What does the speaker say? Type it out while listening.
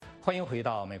欢迎回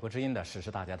到美国之音的时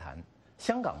事大家谈。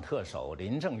香港特首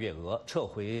林郑月娥撤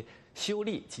回修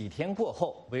例几天过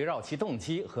后，围绕其动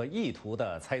机和意图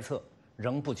的猜测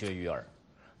仍不绝于耳。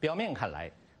表面看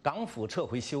来，港府撤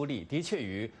回修例的确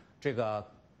与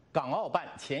港澳办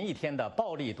前一天的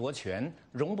暴力夺权、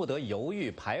容不得犹豫、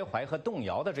徘徊和动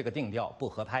摇的这个定调不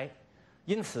合拍。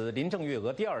因此，林郑月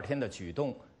娥第二天的举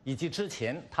动以及之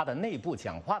前她的内部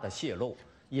讲话的泄露，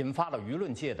引发了舆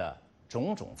论界的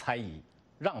种种猜疑。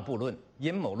让步论、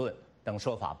阴谋论等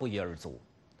说法不一而足。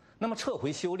那么，撤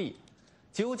回修例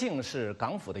究竟是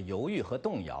港府的犹豫和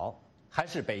动摇，还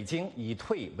是北京以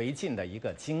退为进的一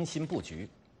个精心布局？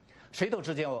谁都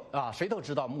知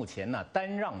道目前呢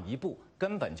单让一步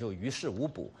根本就于事无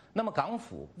补。那么，港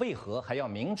府为何还要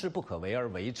明知不可为而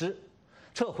为之？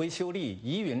撤回修例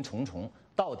疑云重重，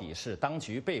到底是当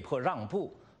局被迫让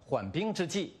步、缓兵之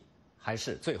计，还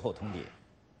是最后通牒？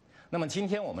那么今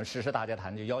天我们时事大家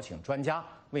谈就邀请专家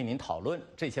为您讨论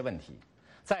这些问题。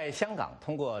在香港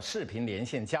通过视频连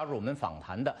线加入我们访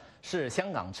谈的是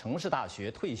香港城市大学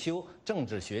退休政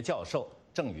治学教授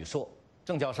郑宇硕。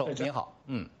郑教授您好。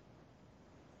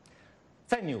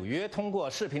在纽约通过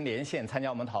视频连线参加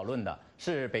我们讨论的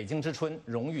是北京之春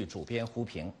荣誉主编胡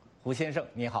平。胡先生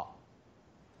您好。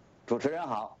主持人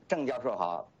好，郑教授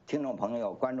好，听众朋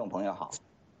友、观众朋友好。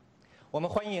我们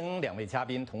欢迎两位嘉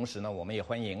宾，同时呢，我们也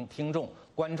欢迎听众、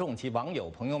观众及网友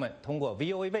朋友们通过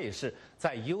VOA 卫视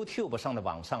在 YouTube 上的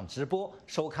网上直播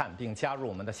收看并加入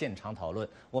我们的现场讨论。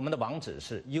我们的网址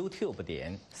是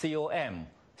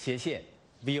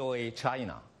youtube.com/VOA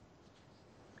China。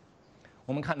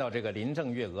我们看到这个林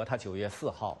郑月娥，她9月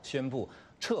4号宣布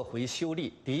撤回修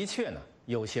例，的确呢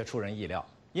有些出人意料，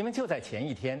因为就在前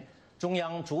一天，中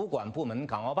央主管部门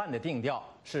港澳办的定调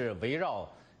是围绕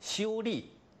修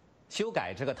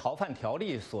改这个逃犯条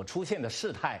例所出现的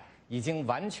事态已经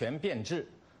完全变质，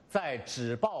在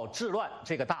止暴制乱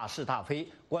这个大是大非、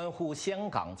关乎香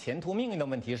港前途命运的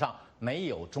问题上，没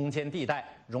有中间地带，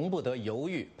容不得犹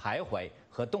豫、徘徊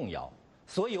和动摇。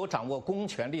所有掌握公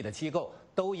权力的机构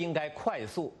都应该快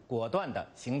速果断地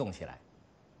行动起来。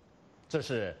这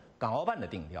是港澳办的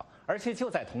定调。而且就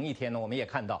在同一天呢，我们也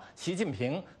看到习近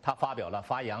平他发表了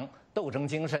发扬斗争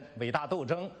精神、伟大斗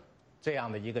争这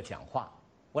样的一个讲话。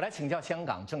我来请教香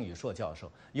港郑宇硕教授，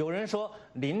有人说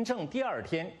林郑第二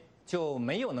天就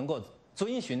没有能够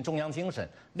遵循中央精神，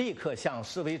立刻向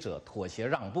示威者妥协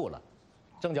让步了。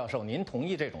郑教授，您同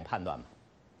意这种判断吗？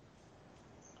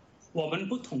我们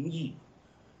不同意。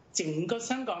整个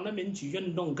香港的民主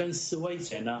运动跟示威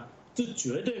者呢，就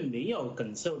绝对没有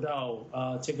感受到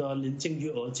这个林郑月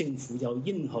娥政府有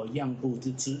任何让步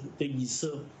的意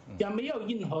思，也没有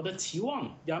任何的期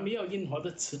望，也没有任何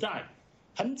的期待。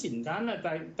很简单的，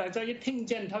大家一听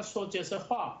见他说这些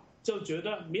话，就觉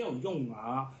得没有用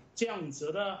啊，这样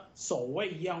子的所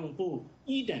谓让步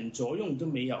一点作用都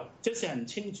没有，这是很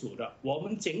清楚的。我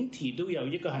们整体都有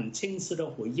一个很清晰的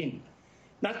回应。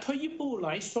那退一步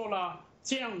来说呢，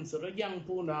这样子的让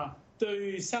步呢，对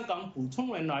于香港普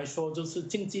通人来说，就是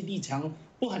经济立场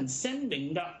不很鲜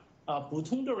明的普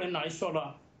通的人来说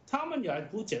呢，他们也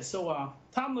不接受啊，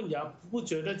他们也不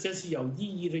觉得这是有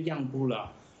意义的让步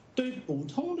了。对普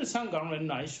通的香港人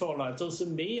来说了，就是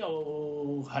没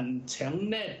有很强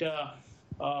烈的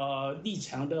立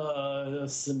场的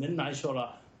市民来说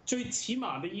了，最起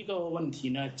码的一个问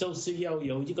题呢，就是要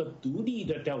有一个独立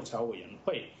的调查委员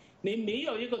会。你没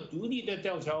有一个独立的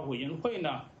调查委员会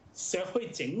呢，社会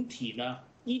整体呢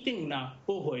一定呢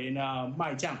不会呢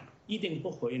卖账，一定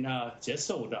不会呢接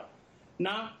受的。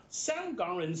那香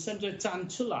港人现在站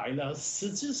出来了，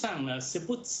实质上呢是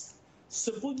不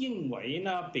认为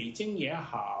呢北京也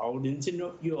好，林郑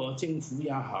月娥政府也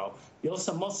好，有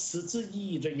什么实质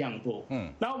意义的让步。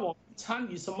那我们参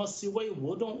与什么示威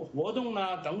活动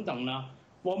呢等等呢？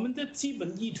我们的基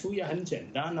本意图也很简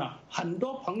单了，很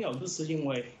多朋友都是因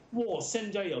为我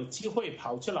现在有机会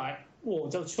跑出来，我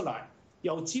就出来，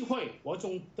有机会我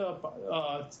总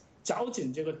的找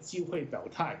紧这个机会表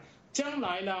态。将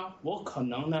来呢，我可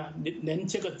能呢连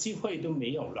这个机会都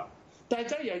没有了。大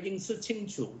家也认识清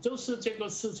楚，就是这个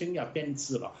事情也变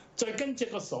质了，再跟这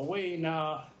个所谓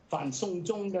呢反送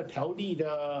中的条例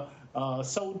的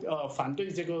反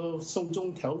对这个送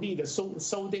中条例的修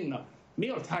订呢，没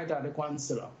有太大的关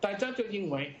系了。大家就认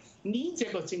为你这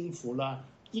个政府呢，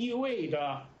一味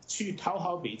的去讨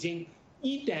好北京，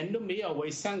一点都没有为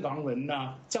香港人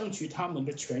呢争取他们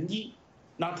的权益，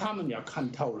那他们也看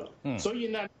透了。所以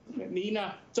呢，你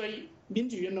呢在民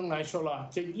主运动来说了，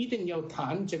就一定要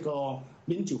谈这个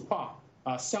民主化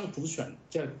双普选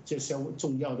这些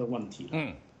重要的问题。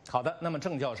好的。那么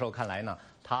郑教授看来呢，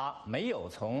他没有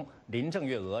从林郑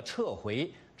月娥撤回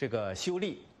这个修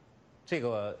例这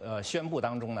个宣布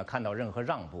当中呢看到任何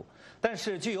让步。但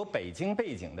是具有北京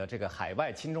背景的这个海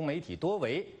外亲中媒体多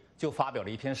维就发表了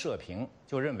一篇社评，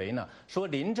就认为呢说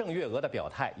林郑月娥的表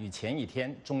态与前一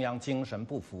天中央精神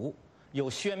不符，有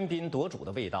喧宾夺主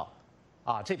的味道。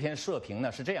这篇社评呢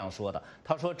是这样说的，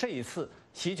他说这一次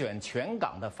席卷全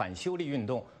港的反修例运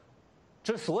动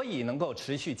之所以能够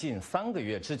持续近3个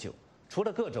月之久，除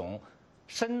了各种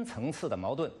深层次的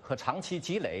矛盾和长期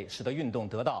积累使得运动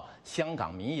得到香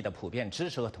港民意的普遍支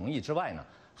持和同意之外呢，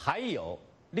还有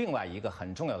另外一个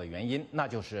很重要的原因，那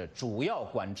就是主要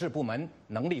管制部门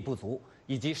能力不足，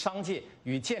以及商界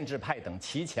与建制派等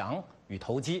骑墙与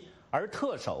投机，而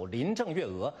特首林郑月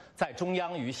娥在中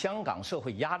央与香港社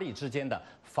会压力之间的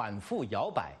反复摇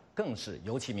摆更是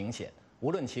尤其明显。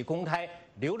无论其公开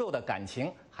流露的感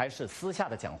情，还是私下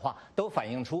的讲话，都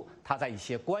反映出他在一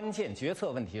些关键决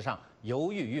策问题上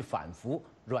犹豫与反复，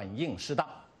软硬适当。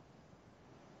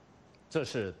这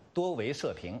是多维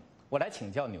社评。我来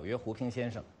请教纽约胡平先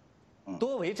生，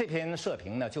多维这篇社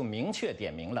评呢，就明确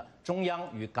点明了中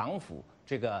央与港府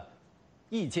这个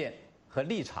意见和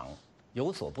立场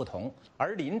有所不同，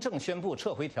而林郑宣布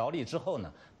撤回条例之后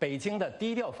呢，北京的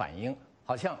低调反应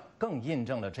好像更印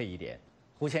证了这一点。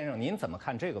胡先生，您怎么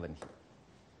看这个问题？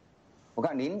我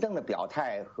看林郑的表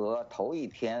态和头一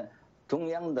天中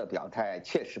央的表态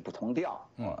确实不同调。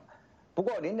不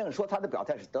过林郑说他的表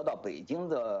态是得到北京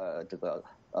的这个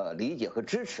理解和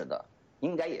支持的，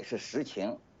应该也是实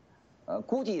情。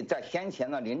估计在先前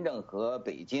呢，林郑和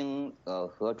北京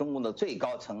和中共的最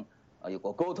高层有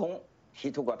过沟通，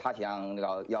提出过他想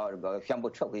要这个宣布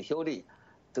撤回修例，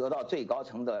得到最高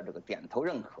层的这个点头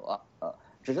认可。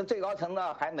只是最高层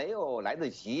呢还没有来得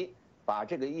及把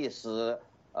这个意思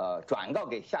转告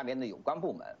给下面的有关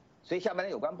部门，所以下面的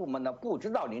有关部门呢不知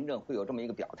道林郑会有这么一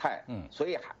个表态，所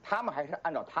以他们还是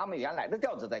按照他们原来的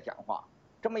调子在讲话。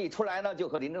这么一出来呢，就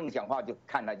和林郑的讲话就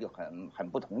看来就很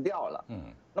不同调了。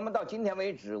那么到今天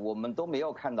为止，我们都没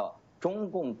有看到中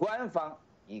共官方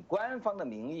以官方的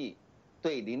名义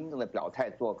对林郑的表态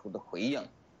做出的回应。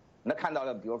那看到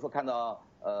了，比如说看到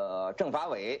政法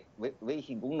委微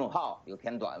信公众号有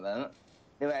篇短文，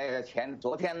另外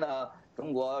昨天呢，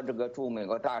中国这个驻美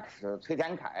国大使崔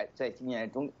天凯在今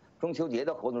年中秋节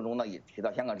的活动中呢，也提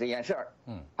到香港这件事儿。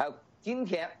还有今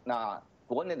天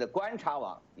国内的观察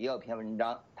网也有篇文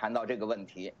章谈到这个问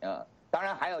题。当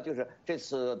然还有就是这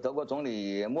次德国总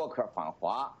理默克尔访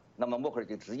华，那么默克尔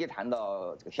就直接谈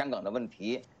到这个香港的问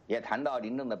题，也谈到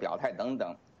林郑的表态等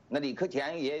等。那李克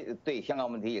强也对香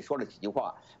港问题也说了几句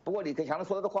话，不过李克强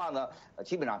说的话呢，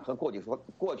基本上和过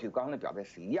去官方的表态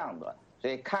是一样的，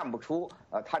所以看不出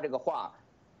他这个话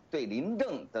对林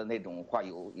郑的那种话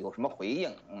有什么回应。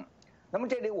那么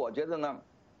这里我觉得呢，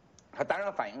它当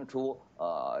然反映出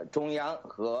中央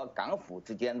和港府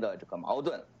之间的这个矛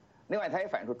盾，另外它也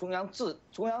反映出中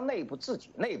央内部自己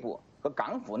内部和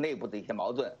港府内部的一些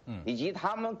矛盾，以及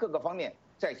他们各个方面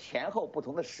在前后不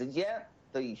同的时间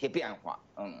的一些变化。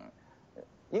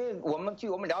因为据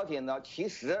我们了解呢，其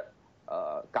实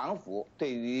港府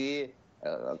对于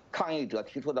抗议者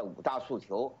提出的5大诉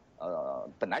求，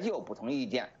本来就有不同意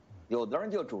见，有的人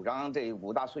就主张这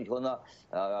5大诉求呢，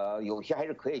有些还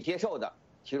是可以接受的，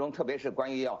其中特别是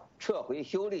关于要撤回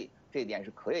修例这一点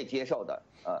是可以接受的。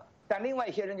但另外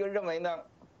一些人就认为呢，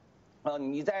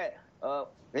你在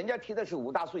人家提的是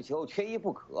5大诉求，缺一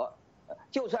不可，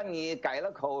就算你改了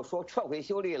口说撤回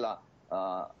修例了，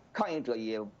抗议者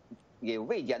也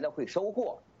未见得会收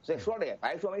获，所以说了也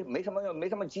白说，没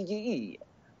什么积极意义。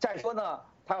再说呢，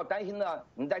他要担心呢，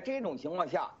你在这种情况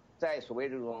下，在所谓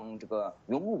这个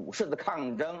勇武式的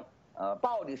抗争，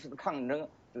暴力式的抗争，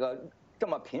这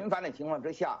么频繁的情况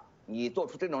之下，你做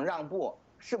出这种让步，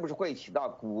是不是会起到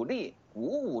鼓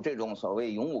舞这种所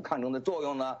谓勇武抗争的作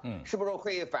用呢？是不是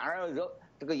会反而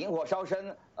引火烧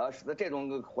身，使得这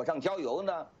种火上浇油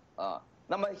呢？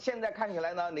那么现在看起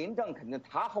来呢，林郑肯定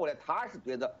后来他是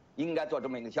觉得应该做这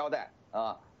么一个交代，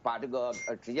把这个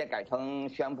直接改成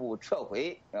宣布撤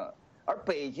回。而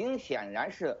北京显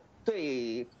然是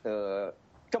对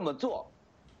这么做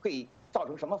会造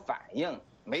成什么反应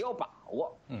没有把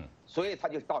握，所以他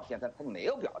就到现在他没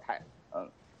有表态。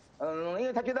因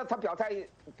为他觉得他表态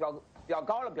表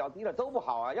高了表低了都不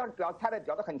好啊，要是表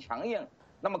得很强硬，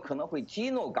那么可能会激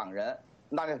怒港人，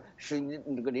那使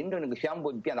这个林郑这个宣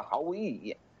布变得毫无意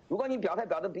义。如果你表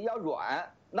得比较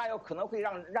软，那有可能会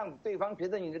让对方觉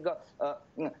得你这个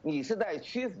你是在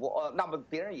屈服，那么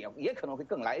别人也可能会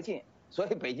更来劲。所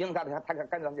以北京他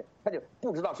就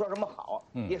不知道说什么好，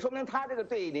也说明他这个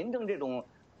对林郑这种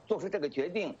做出这个决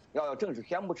定要正式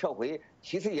宣布撤回，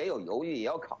其实也有犹豫，也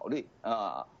要考虑。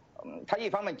他一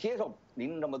方面接受林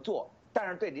郑这么做，但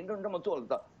是对林郑这么做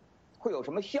的会有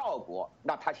什么效果，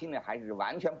那他心里还是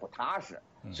完全不踏实。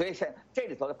所以这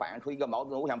里头反映出一个矛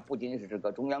盾，我想不仅仅是这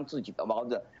个中央自己的矛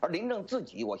盾，而林郑自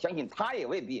己，我相信他也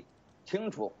未必清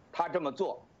楚他这么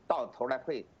做到头来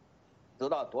会得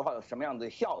到多少什么样的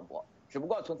效果。只不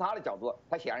过从他的角度，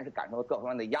他显然是感受到各方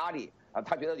面的压力啊，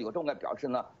他觉得有这么个表示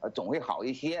呢，总会好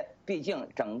一些。毕竟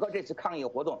整个这次抗议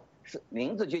活动是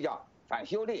名字就叫反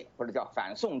修例或者叫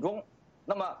反送中，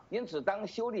那么因此当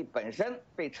修例本身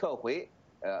被撤回，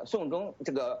送中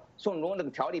这个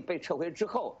条例被撤回之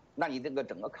后，那你这个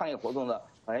整个抗议活动呢，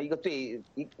好像一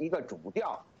个主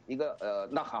调。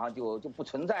那好像就不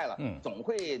存在了，总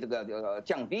会这个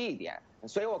降低一点。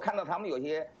所以我看到他们有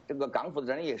些这个港府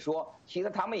的人也说，其实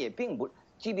他们也并不，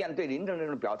即便对林郑这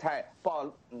种表态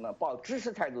抱支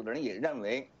持态度的人也认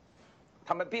为，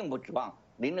他们并不指望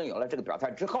林郑有了这个表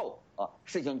态之后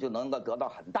事情就能够得到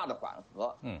很大的缓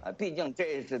和。毕竟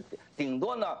这是顶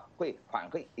多呢会缓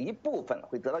和一部分，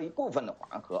会得到一部分的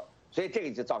缓和。所以这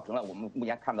个就造成了我们目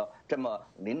前看到这么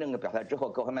林郑的表态之后，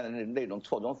各方面的那种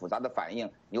错综复杂的反应，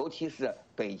尤其是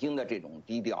北京的这种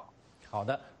低调。好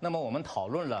的，那么我们讨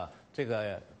论了这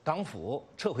个港府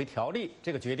撤回条例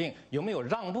这个决定有没有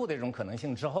让步的这种可能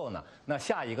性之后呢，那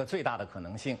下一个最大的可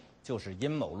能性就是阴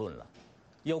谋论了。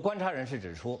有观察人士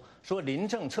指出，说林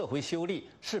郑撤回修例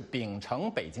是秉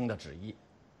承北京的旨意，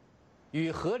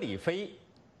与何李飞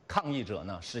抗议者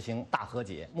呢实行大和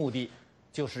解，目的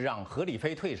就是让何李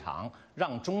飞退场，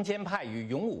让中间派与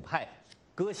勇武派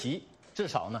割席，至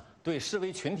少呢，对示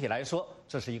威群体来说，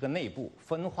这是一个内部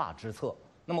分化之策。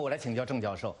那么，我来请教郑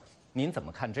教授，您怎么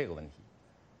看这个问题？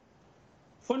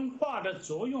分化的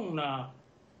作用呢，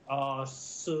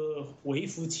是微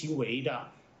乎其微的，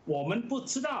我们不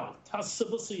知道他是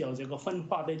不是有这个分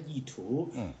化的意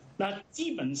图。那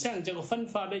基本上这个分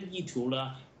化的意图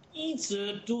呢，一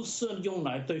直都是用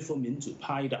来对付民主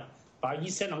派的。把一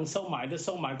些能收买的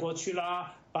收买过去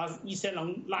啦，把一些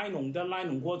能拉拢的拉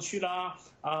拢过去啦，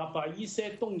把一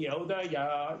些动摇的也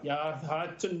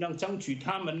尽量争取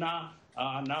他们啦，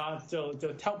那就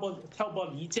挑拨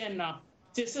离间啦，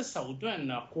这些手段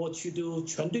呢，过去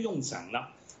全都用上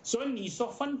了。所以你说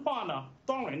分化呢，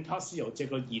当然它是有这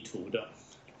个意图的，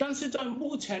但是在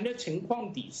目前的情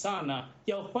况底下呢，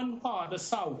要分化的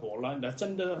效果呢，那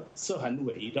真的是很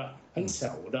微的、很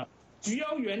小的。主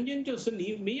要原因就是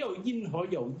你没有任何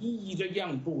有意义的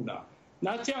让步了。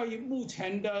那在目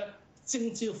前的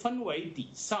政治氛围底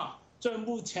下，在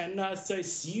目前呢，在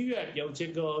10月有这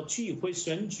个区议会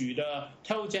选举的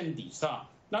条件底下，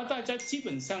那大家基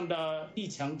本上的立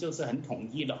场就是很统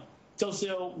一了，就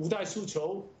是5大诉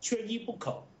求缺一不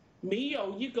可。没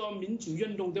有一个民主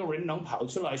运动的人能跑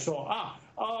出来说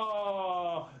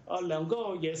2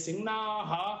个也行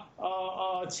啦，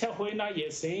撤回呢也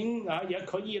行也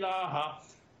可以啦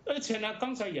而且呢，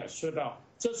刚才也说到，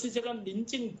就是这个民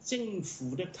进政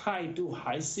府的态度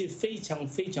还是非常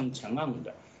非常强硬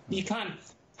的。你看，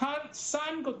他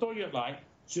3个多月来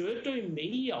绝对没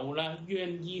有呢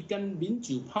愿意跟民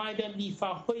主派的立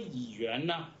法会议员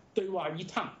呢对话一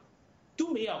趟，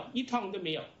都没有，一趟都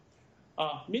没有。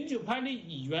民主派的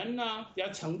议员呢，也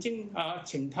曾经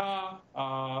请他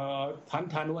谈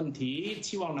谈问题，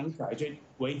希望能解决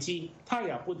危机，他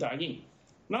也不答应。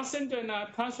那现在呢，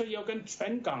他说要跟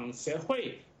全港社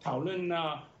会讨论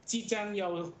呢，即将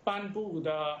要颁布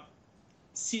的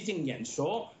施政演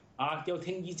说要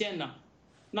听意见了。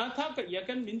那他也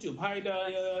跟民主派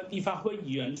的立法会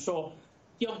议员说，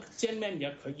要见面也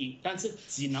可以，但是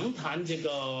只能谈这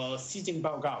个施政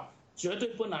报告。绝对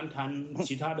不能谈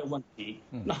其他的问题。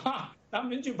那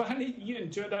民主派的议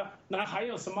员觉得那还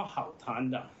有什么好谈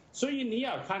的？所以你也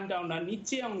看到呢，你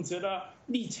这样子的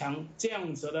立场，这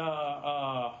样子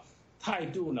的态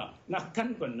度呢，那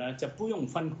根本呢就不用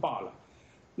分化了。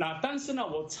那但是呢，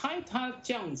我猜他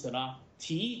这样子呢，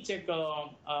提这个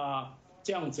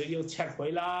这样子又撤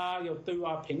回啦，又对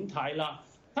话平台啦，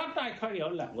它大概有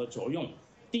2个作用。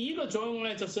第一个作用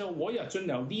呢，就是我也尽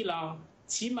了力啦。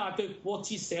起码对国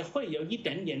际社会有一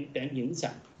点点影响，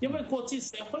因为国际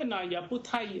社会呢也不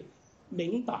太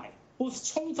明白，不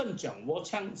充分掌握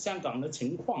香港的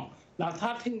情况。那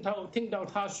他听到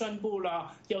他宣布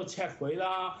了要撤回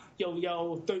啦，又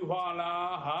要对话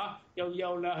啦，又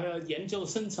要呢研究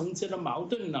深层次的矛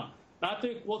盾了，那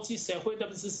对国际社会特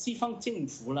别是西方政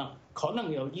府呢，可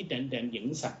能有一点点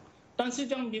影响。但是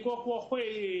像美国国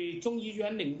会众议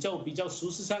院领袖比较熟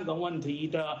悉香港问题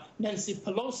的 Nancy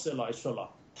Pelosi 来说了，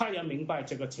他也明白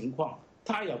这个情况，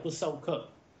他也不授课。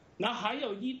那还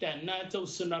有一点呢，就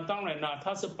是呢，当然了，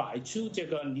他是摆出这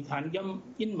个你谈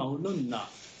阴谋论了。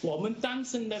我们担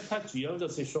心呢，他主要就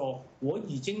是说，我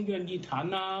已经愿意谈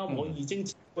啦，我已经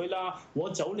撤回啦，我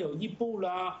走了一步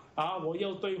啦，我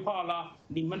要对话啦，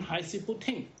你们还是不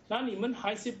听，那你们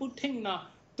还是不听呢？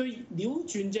对扭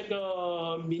转这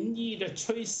个民意的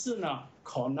趋势呢，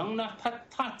可能呢，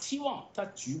他期望他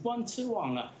主观期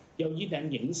望呢有一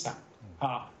点影响，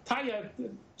他也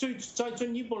再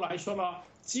进一步来说呢，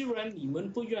既然你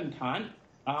们不愿谈，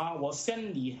我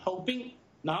先礼后兵，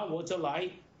那我就来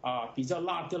比较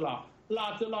辣的了，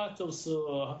就是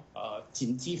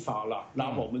紧急法了，那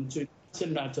我们最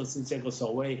现在就是这个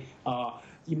所谓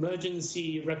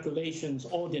Emergency Regulations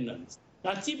Ordinance。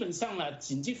那基本上呢，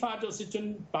紧急法就是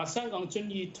把香港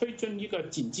推进一个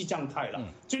紧急状态了。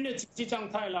进入紧急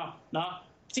状态了，那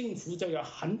政府就有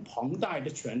很庞大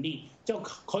的权力，就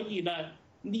可以呢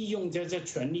利用这些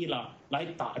权力了来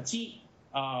打击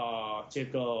这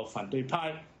个反对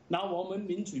派。那我们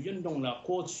民主运动呢，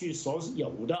过去所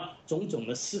有的种种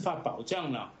的司法保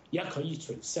障呢，也可以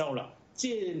取消了。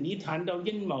这你谈到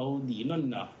阴谋理论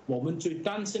呢，我们最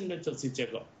担心的就是这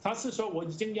个。他是说我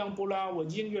已经让步了，我已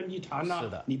经愿意谈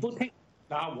了，你不听，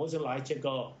那我就来这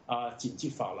个紧急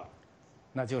法了。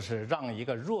那就是让一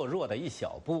个弱的一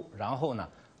小步，然后呢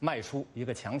迈出一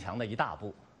个强的一大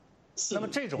步。那么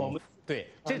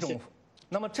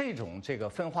这种这个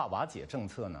分化瓦解政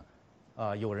策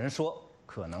呢，有人说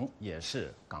可能也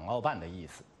是港澳办的意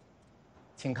思。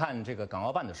请看这个港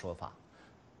澳办的说法。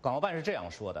港澳办是这样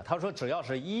说的，他说只要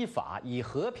是依法以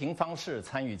和平方式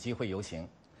参与集会游行，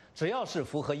只要是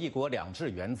符合一国两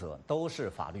制原则，都是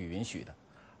法律允许的。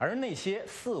而那些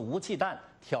肆无忌惮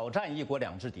挑战一国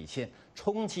两制底线、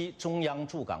冲击中央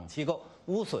驻港机构、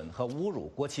污损和侮辱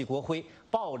国旗国徽、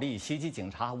暴力袭击警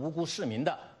察、无辜市民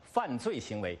的犯罪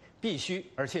行为，必须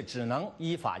而且只能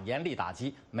依法严厉打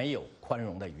击，没有宽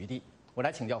容的余地。我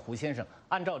来请教胡先生，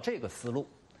按照这个思路，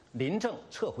林郑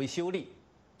撤回修例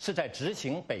是在执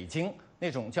行北京那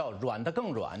种叫软的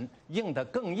更软、硬的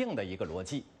更硬的一个逻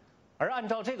辑，而按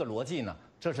照这个逻辑呢，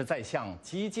这是在向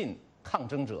激进抗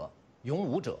争者、勇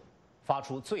武者发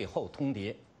出最后通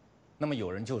牒。那么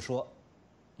有人就说，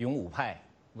勇武派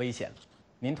危险了，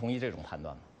您同意这种判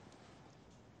断吗？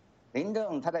林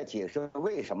郑他在解释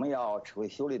为什么要撤回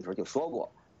修例的时候就说过，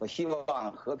我希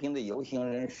望和平的游行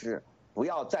人士不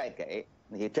要再给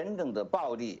那些真正的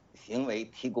暴力行为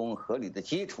提供合理的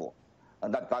基础。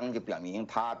那当然就表明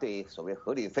他对所谓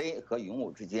合理非和勇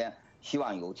武之间希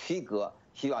望有区隔，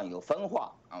希望有分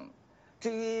化。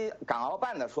至于港澳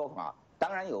办的说法，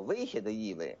当然有威胁的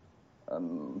意味。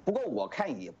不过我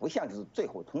看也不像是最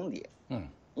后通牒。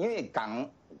因为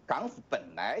港府本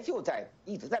来就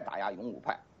一直在打压勇武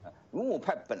派，勇武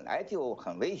派本来就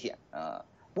很危险。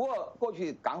不过过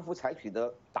去港府采取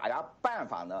的打压办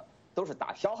法呢，都是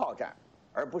打消耗战，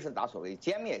而不是打所谓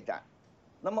歼灭战。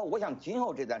那么我想今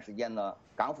后这段时间呢，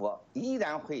港府依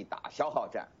然会打消耗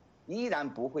战，依然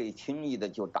不会轻易的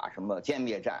就打什么歼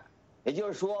灭战。也就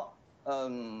是说，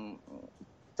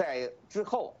在之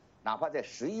后，哪怕在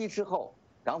11之后，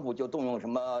港府就动用什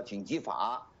么紧急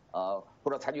法，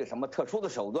或者采取什么特殊的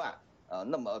手段，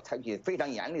那么采取非常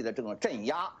严厉的这种镇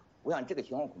压，我想这个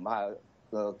情况恐怕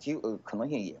可能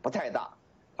性也不太大。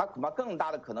它恐怕更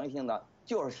大的可能性呢，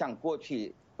就是像过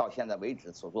去到现在为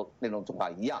止所做那种做法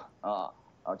一样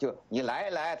就你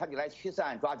来他就来驱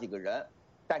散抓几个人，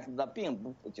但是呢并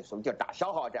不就所谓叫打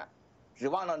消耗战，指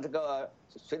望呢这个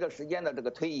随着时间的这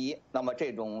个推移，那么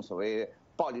这种所谓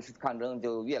暴力式抗争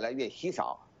就越来越稀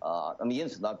少那么因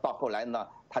此呢到后来呢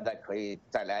他可以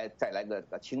再来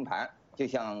个清盘，就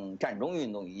像战中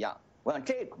运动一样。我想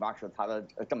这恐怕是他的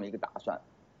这么一个打算。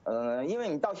因为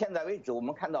你到现在为止，我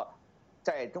们看到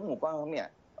在中共官方面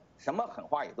什么狠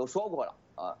话也都说过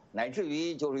了乃至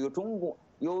于就是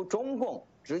由中共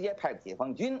直接派解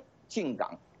放军进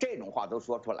港，这种话都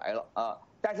说出来了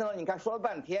但是呢，你看说了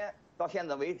半天，到现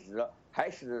在为止还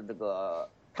是这个，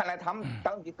看来他们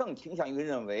当局更倾向于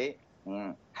认为，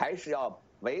还是要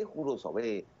维护住所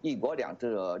谓一国两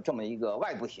制这么一个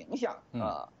外部形象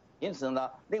因此呢，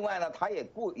另外呢，他也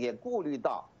顾虑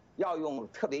到要用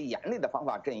特别严厉的方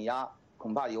法镇压，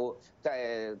恐怕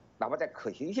哪怕在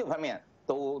可行性方面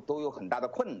都有很大的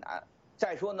困难。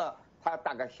再说呢，他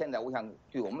大概现在我想，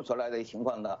据我们所了解的情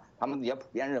况呢，他们也普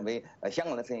遍认为，香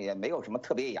港的事情也没有什么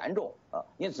特别严重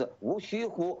因此无需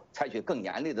乎采取更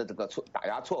严厉的这个打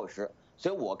压措施。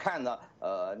所以我看呢，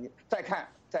你再看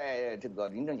在这个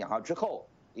林郑讲话之后，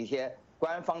一些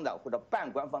官方的或者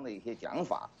半官方的一些讲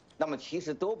法，那么其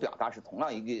实都表达是同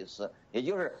样一个意思，也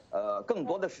就是更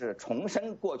多的是重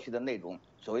申过去的那种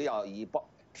所谓要以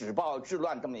止暴制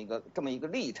乱这么一个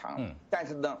立场，但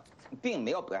是呢，并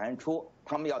没有表现出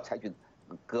他们要采取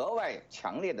格外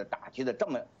强烈的打击的这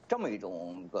么一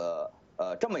种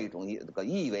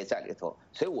意味在里头，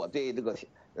所以我对这个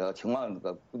情况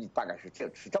估计大概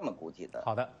是这么估计的。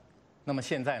好的，那么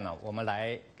现在呢，我们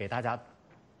来给大家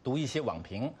读一些网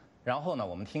评，然后呢，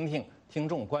我们听听听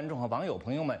众、观众和网友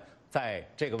朋友们在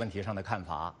这个问题上的看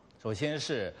法。首先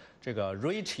是这个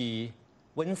Richie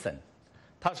Winson，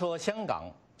 他说香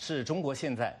港是中国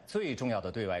现在最重要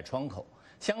的对外窗口。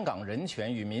香港人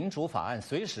权与民主法案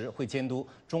随时会监督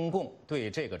中共对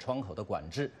这个窗口的管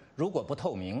制，如果不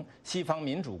透明，西方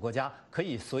民主国家可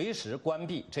以随时关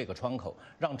闭这个窗口，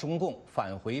让中共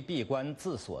返回闭关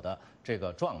自锁的这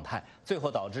个状态，最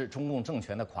后导致中共政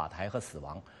权的垮台和死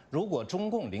亡。如果中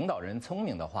共领导人聪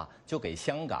明的话，就给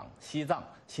香港、西藏、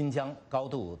新疆高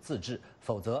度自治，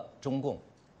否则中共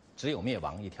只有灭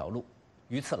亡一条路。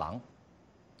于次郎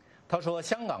他说，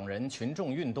香港人群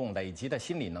众运动累积的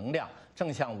心理能量，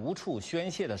正像无处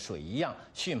宣泄的水一样，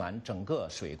蓄满整个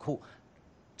水库。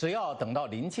只要等到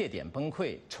临界点崩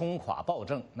溃、冲垮暴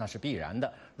政，那是必然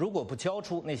的。如果不交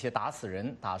出那些打死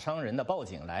人、打伤人的报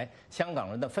警来，香港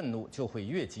人的愤怒就会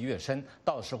越积越深。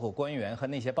到时候官员和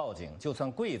那些报警，就算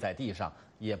跪在地上，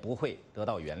也不会得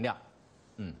到原谅。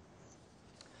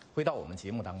回到我们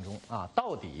节目当中啊，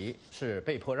到底是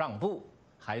被迫让步，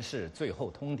还是最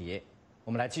后通牒？我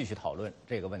们来继续讨论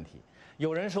这个问题。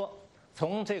有人说，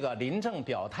从这个林郑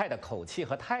表态的口气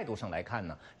和态度上来看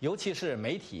呢，尤其是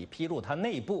媒体披露他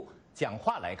内部讲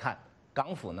话来看，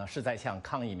港府呢是在向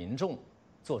抗议民众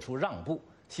做出让步，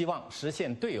希望实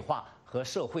现对话和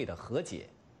社会的和解。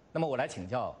那么我来请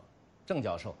教郑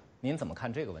教授，您怎么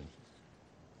看这个问题？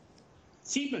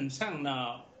基本上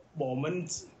呢，我们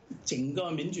整个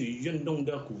民主运动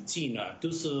的估计呢，都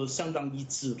是相当一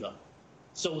致的。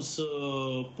就是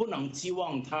不能寄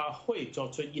望他会做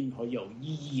出任何有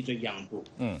意义的让步，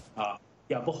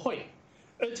也不会。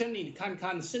而且你看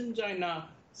看现在呢，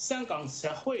香港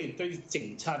社会对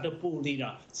警察的暴力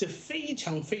呢是非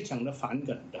常非常的反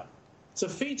感的，是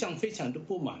非常非常的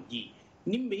不满意。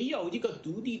你没有一个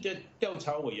独立的调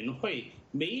查委员会，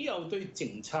没有对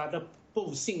警察的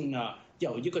不幸呢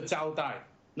有一个交代，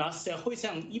那社会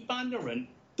上一般的人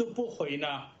都不会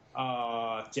呢。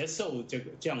接受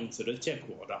这样子的结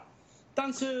果的，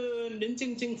但是林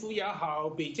郑政府也好，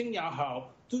北京也好，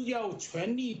都要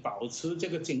全力保持这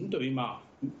个警队嘛，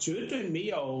绝对没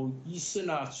有意思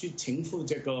呢去情妇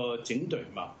这个警队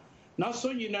嘛。那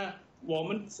所以呢，我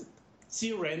们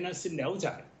既然呢是了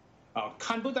解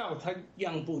看不到他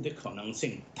让步的可能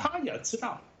性，他也知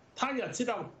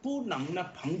道不能呢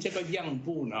凭这个让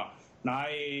步呢来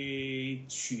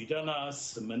取得呢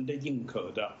市民的认可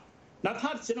的。那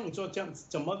他只能做这样子，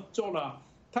怎么做呢？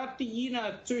他第一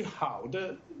呢，最好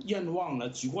的愿望呢，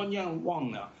主观愿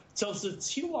望呢，就是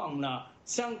期望呢，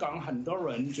香港很多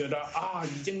人觉得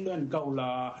已经乱够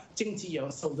了，经济也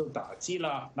受到打击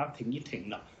了，那停一停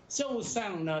了。就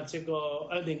像呢，这个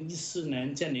2014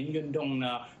年占领运动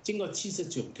呢，经过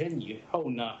79天以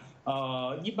后呢，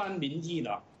一般民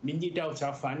意调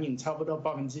查反映差不多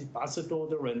80%多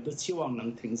的人都期望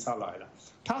能停下来了，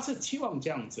他是期望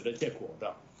这样子的结果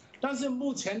的。但是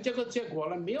目前这个结果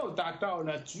呢没有达到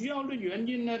呢，主要的原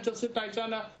因呢就是大家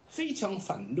呢非常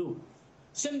愤怒。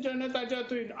现在呢大家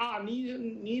对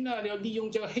你呢要利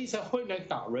用这个黑社会来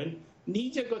打人，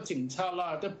你这个警察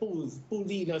啦的暴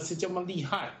力呢是这么厉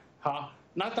害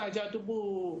那大家都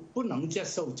不能接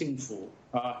受政府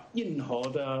任何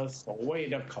的所谓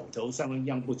的口头上的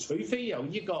让步，除非有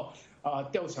一个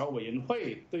调查委员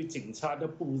会对警察的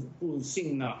不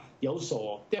幸呢有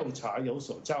所调查有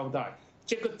所交代。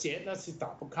这个结呢是打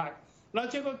不开，那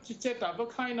这个结打不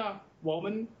开呢，我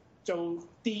们就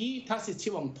第一，他是期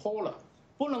望拖了，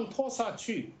不能拖下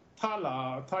去，他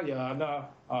也呢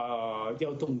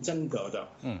要动真格的，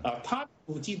他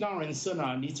估计当然是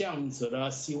呢，你这样子的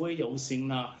示威游行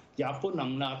呢，也不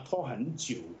能呢拖很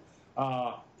久，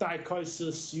大概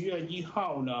是10月1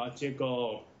号呢，这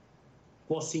个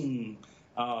国庆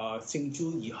庆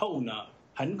祝以后呢，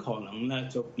很可能呢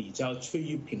就比较趋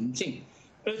于平静。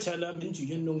而且呢，民主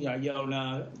运动也要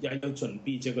准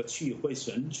备这个区议会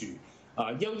选举，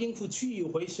要应付区议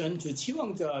会选举，期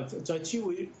望在区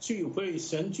议会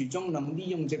选举中能利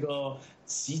用这个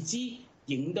时机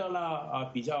赢得了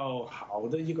比较好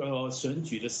的一个选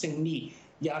举的胜利，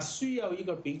也需要一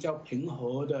个比较平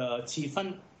和的气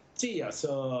氛，这也是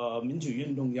民主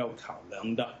运动要考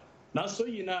量的。那所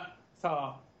以呢，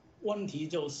问题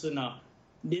就是呢，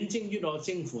林郑月娥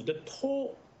政府的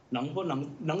拖。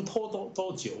能拖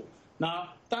多久？那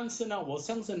但是呢，我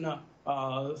相信呢，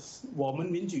我们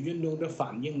民主运动的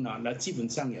反应呢，那基本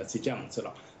上也是这样子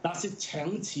了。那是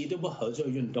长期的不合作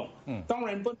运动，当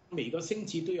然不能每个星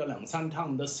期都有2、3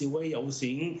趟的示威游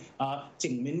行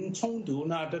警民冲突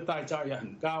呢的代价也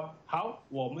很高。好，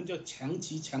我们就长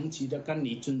期的跟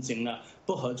你进行了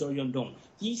不合作运动，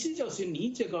意思就是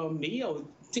你这个没有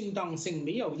正当性、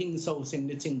没有认受性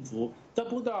的政府得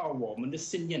不到我们的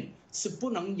信任，是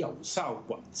不能有效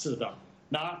管制的。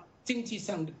那经济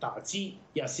上的打击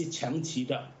也是长期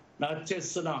的。那这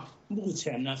是呢，目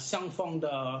前呢双方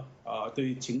的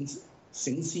对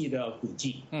形势的估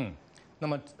计。那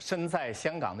么身在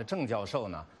香港的郑教授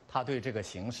呢，他对这个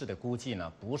形势的估计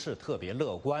呢不是特别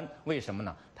乐观。为什么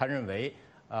呢？他认为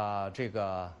这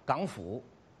个港府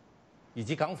以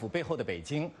及港府背后的北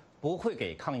京不会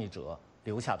给抗议者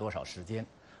留下多少时间。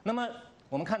那么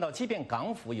我们看到，即便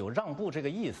港府有让步这个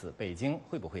意思，北京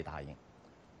会不会答应？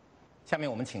下面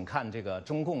我们请看这个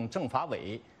中共政法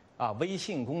委微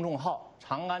信公众号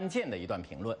长安见的一段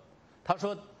评论。他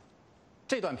说，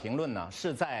这段评论呢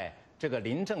是在这个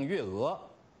林郑月娥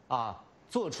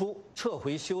做出撤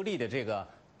回修例的这个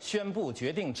宣布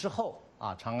决定之后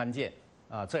长安见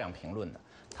这样评论的。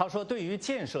他说，对于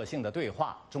建设性的对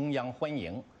话，中央欢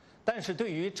迎，但是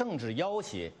对于政治要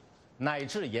挟乃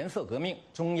至颜色革命，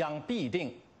中央必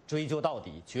定追究到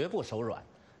底，绝不手软。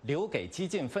留给激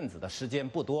进分子的时间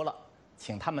不多了，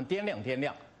请他们掂量掂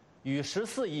量，与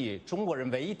14亿中国人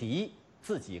为敌，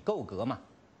自己够格吗？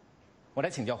我来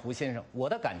请教胡先生，我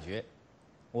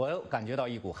感觉到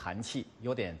一股寒气，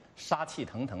有点杀气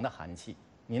腾腾的寒气，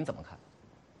您怎么看？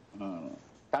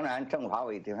当然，政法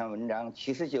委这篇文章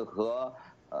其实就和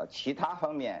其他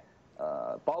方面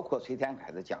包括崔天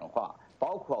凯的讲话，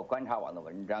包括观察网的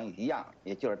文章一样，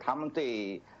也就是他们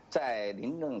在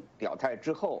林郑表态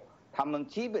之后，他们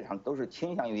基本上都是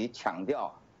倾向于强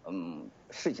调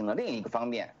事情的另一个方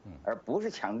面，而不是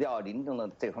强调林郑的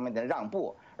这方面的让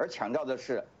步，而强调的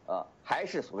是还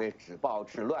是所谓止暴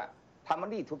制乱。他们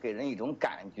力图给人一种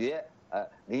感觉，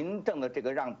林郑的这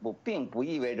个让步并不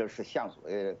意味着是向所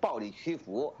谓暴力屈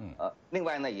服，另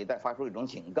外呢也在发出一种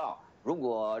警告，如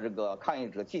果这个抗议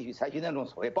者继续采取那种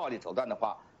所谓暴力手段的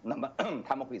话，那么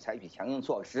他们会采取强硬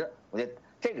措施。我觉得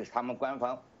这个是他们官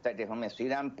方在这方面虽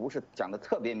然不是讲的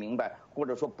特别明白，或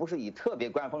者说不是以特别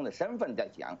官方的身份在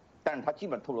讲，但是他基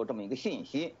本透露这么一个信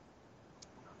息。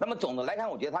那么总的来看，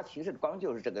我觉得他其实光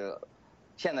就是这个，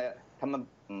现在他们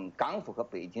港府和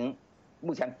北京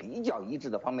目前比较一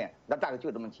致的方面，那大概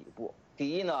就这么几步。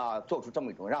第一呢，做出这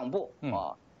么一种让步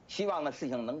希望呢事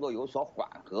情能够有所缓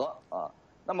和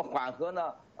那么缓和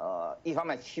呢，一方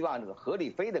面希望这个何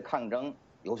立飞的抗争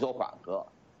有所缓和，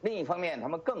另一方面他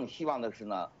们更希望的是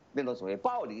呢，那种所谓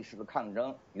暴力式的抗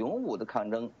争、勇武的抗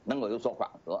争能够有所缓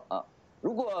和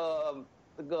如果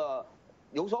这个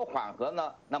有所缓和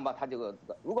呢，那么他就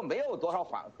如果没有多少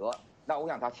缓和，那我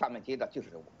想他下面接着就是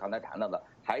我刚才谈到的，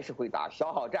还是会打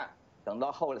消耗战，等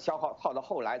到耗到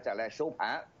后来再来收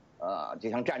盘，就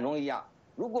像战中一样。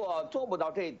如果做不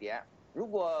到这一点，如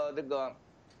果这个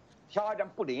消耗战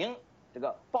不灵，这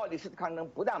个暴力式的抗争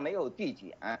不但没有递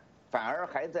减，反而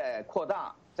还在扩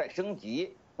大、在升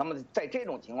级。那么在这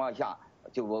种情况下，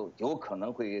就有可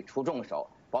能会出重手，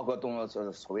包括动用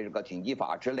所谓这个紧急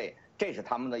法之类。这是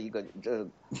他们的一个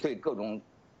对各种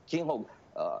今后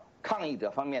抗议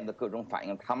者方面的各种反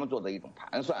应，他们做的一种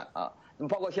盘算那么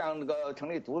包括像这个成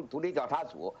立独立调查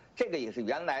组，这个也是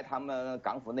原来他们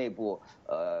港府内部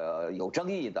有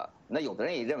争议的。那有的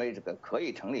人也认为这个可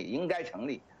以成立，应该成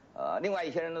立。另外一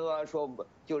些人呢说，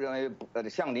就认为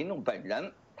像林郑本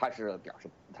人，他是表示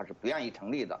他是不愿意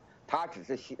成立的，他只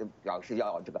是表示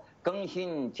要这个更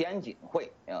新监警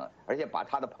会而且把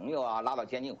他的朋友拉到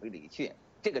监警会里去，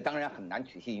这个当然很难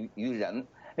取信于人。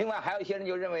另外还有一些人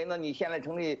就认为呢，你现在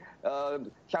成立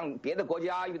像别的国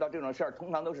家遇到这种事儿，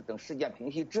通常都是等事件平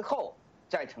息之后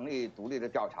再成立独立的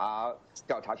调查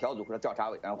小组或者调查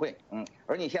委员会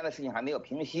而你现在事情还没有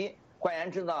平息，换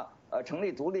言之呢成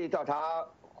立独立调查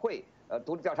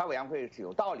委员会是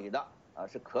有道理的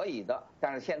是可以的，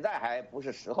但是现在还不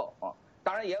是时候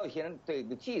当然也有些人对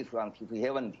技术上提出一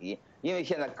些问题，因为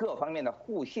现在各方面的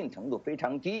互信程度非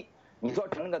常低。你说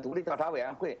成立个独立调查委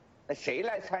员会，那谁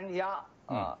来参加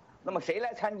那么谁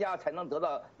来参加才能得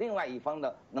到另外一方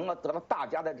的能够得到大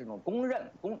家的这种公认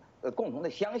共同的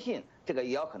相信，这个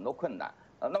也有很多困难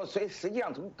那么所以实际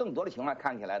上从更多的情况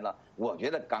看起来呢，我觉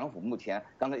得港府目前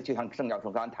刚才就像郑教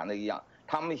授刚才谈的一样，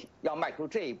他们要迈出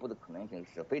这一步的可能性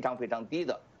是非常非常低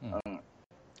的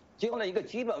最后呢一个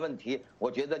基本问题，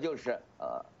我觉得就是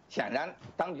显然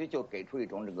当局就给出一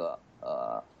种这个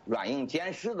软硬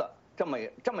兼施的这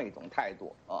么一种态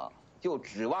度就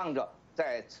指望着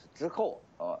在此之后，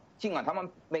尽管他们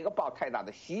没有抱太大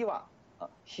的希望，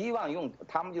希望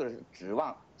他们就是指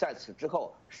望在此之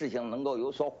后事情能够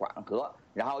有所缓和，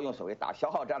然后用所谓打消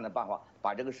耗战的办法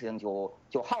把这个事情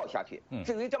就耗下去。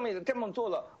至于这么做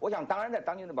了，我想当然在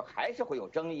当局那边还是会有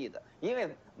争议的，因为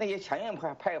那些强硬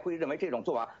派会认为这种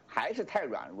做法还是太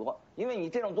软弱，因为你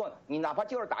这种做，你哪怕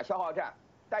就是打消耗战，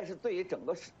但是对于整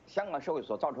个香港社会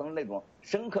所造成的那种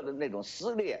深刻的那种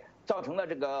撕裂，造成了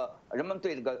这个人们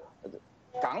对这个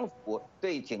港府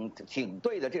对警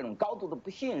队的这种高度的不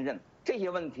信任，这些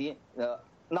问题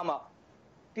那么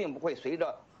并不会随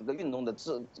着这个运动的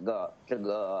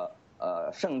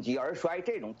盛极而衰，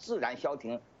这种自然消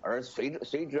停而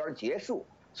随之而结束。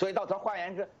所以到头换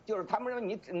言之，就是他们认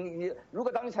为你如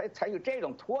果当你采取这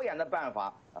种拖延的办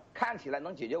法，看起来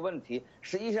能解决问题，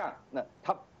实际上那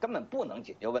它根本不能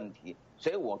解决问题。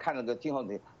所以我看这个今后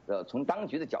的从当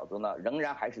局的角度呢，仍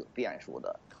然还是有变数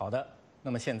的。好的，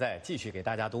那么现在继续给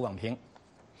大家读网评。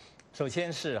首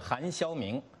先是韩肖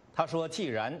明，他说，既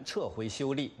然撤回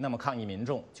修例，那么抗议民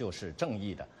众就是正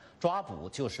义的，抓捕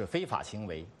就是非法行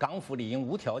为，港府理应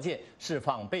无条件释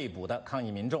放被捕的抗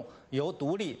议民众，由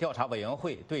独立调查委员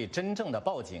会对真正的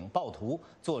报警暴徒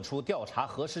做出调查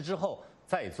核实之后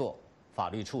再做法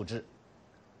律处置。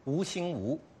吴兴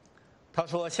吴，他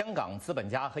说，香港资本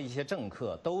家和一些政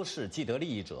客都是既得利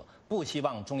益者，不希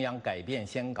望中央改变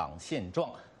香港现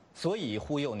状，所以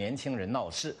忽悠年轻人闹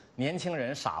事，年轻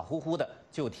人傻乎乎的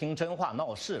就听真话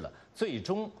闹事了，最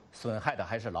终损害的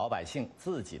还是老百姓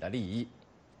自己的利益。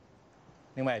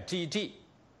另外 ，GG，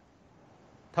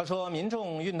 他说，民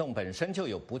众运动本身就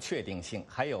有不确定性，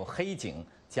还有黑警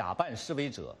假扮示威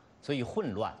者，所以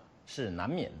混乱是难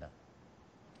免的。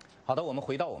好的，我们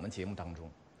回到我们节目当中，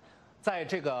在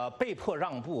这个被迫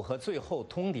让步和最后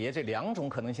通牒这两种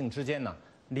可能性之间呢，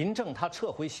林郑他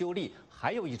撤回修例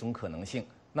还有一种可能性，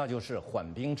那就是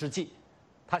缓兵之计。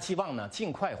他希望呢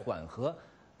尽快缓和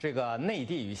这个内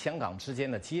地与香港之间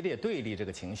的激烈对立这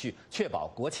个情绪，确保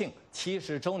国庆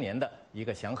70周年的一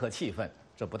个祥和气氛。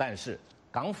这不但是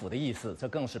港府的意思，这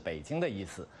更是北京的意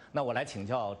思。那我来请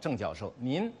教郑教授，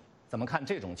您怎么看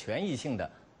这种权益性的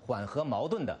缓和矛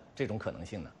盾的这种可能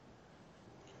性呢？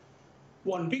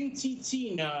缓兵之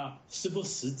计呢是不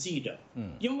实际的，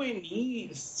因为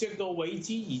你这个危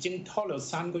机已经拖了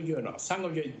3个月了，3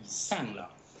个月以上了，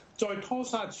再拖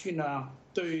下去呢，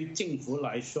对政府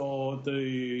来说，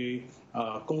对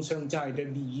工商界的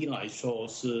利益来说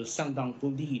是相当不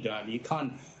利的。你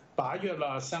看8月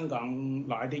了，香港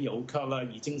来的游客了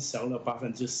已经少了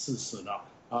40%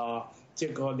了，这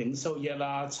个零售业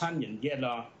啦、餐饮业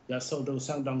啦，也受到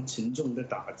相当沉重的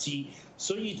打击。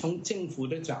所以从政府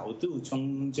的角度，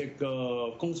从这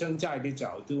个工商界的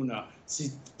角度呢，是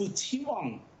不期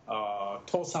望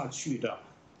拖下去的。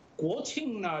国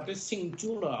庆呢的庆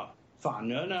祝了，反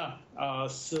而呢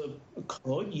是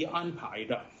可以安排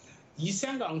的。以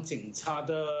香港警察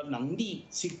的能力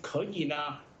是可以呢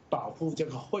保护这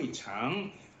个会场。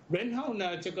然后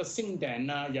呢，这个庆典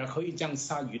呢也可以像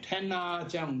下雨天啊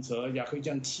这样子，也可以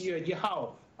像7月1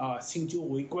号庆祝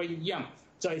回归一样，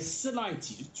在室内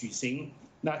举行。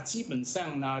那基本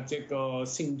上呢，这个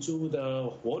庆祝的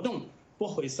活动不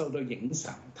会受到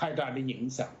太大的影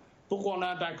响。不过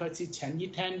呢，大概是前一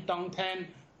天、当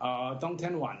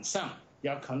天晚上，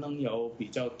也可能有比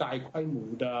较大规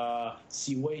模的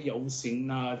示威游行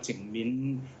啊、警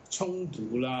民冲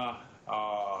突啦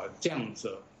这样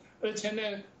子。而且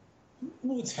呢，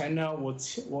目前呢，我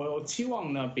期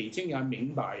望呢，北京也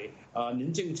明白，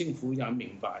民政政府也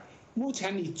明白，目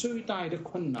前你最大的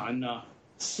困难呢，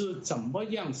是怎么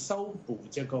样修补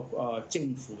这个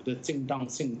政府的正当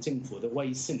性、政府的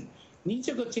威信。你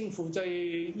这个政府在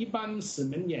一般市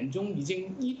民眼中已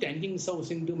经一点认受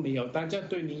性都没有，大家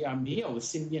对你也没有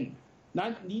信任，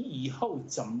那你以后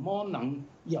怎么能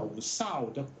有效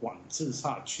的管制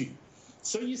下去？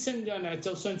所以现在呢，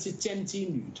就算是政治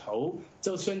里头，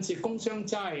就算是工商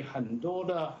界很多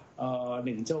的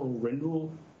领袖人物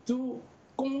都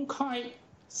公开，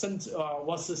甚至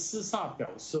或是私下表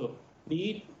示，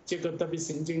你这个特别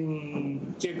行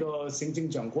政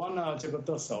长官呢，这个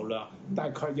得手了，大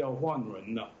概要换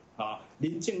人了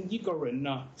林郑一个人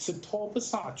呢是拖不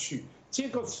下去，这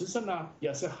个其实呢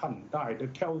也是很大的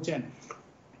挑战，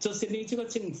就是你这个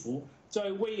政府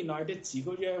在未来的几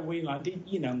个月、未来的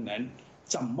1-2年。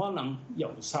怎么能有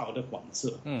效的管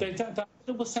制？对，大家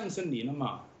都不相信你了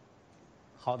嘛。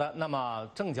好的，那么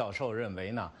郑教授认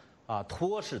为呢，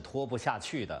拖是拖不下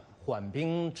去的，缓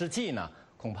兵之计呢，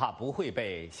恐怕不会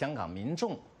被香港民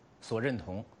众所认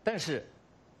同。但是，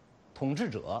统治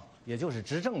者也就是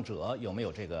执政者有没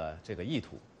有这个意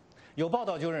图？有报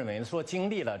道就认为说，经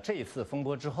历了这次风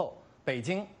波之后，北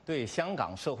京对香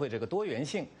港社会这个多元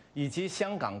性以及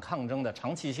香港抗争的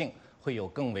长期性会有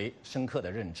更为深刻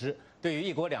的认知，对于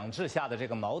一国两制下的这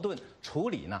个矛盾处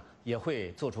理呢，也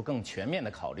会做出更全面的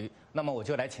考虑。那么我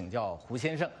就来请教胡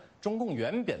先生，中共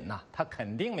原本呢，他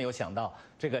肯定没有想到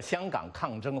这个香港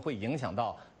抗争会影响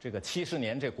到这个70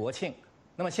年这国庆，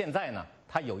那么现在呢，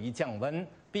他有意降温，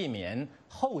避免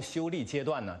后修例阶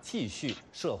段呢继续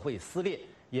社会撕裂，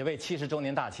也为70周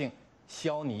年大庆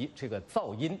消弭这个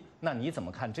噪音。那你怎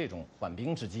么看这种缓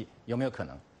兵之计，有没有可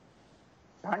能？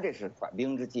当然，这是缓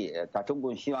兵之计。他中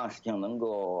共希望事情能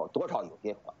够多少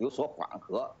有所缓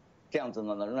和，这样子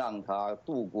呢，能让他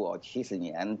度过70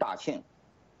年大庆。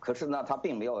可是呢，他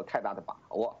并没有太大的把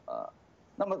握。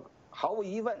那么毫无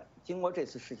疑问，经过这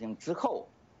次事情之后，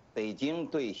北京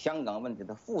对香港问题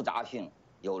的复杂性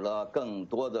有了更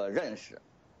多的认识。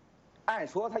按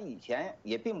说他以前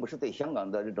也并不是对香港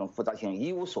的这种复杂性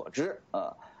一无所知。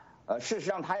事实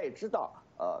上他也知道。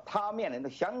他面临的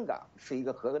香港是一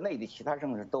个和内地其他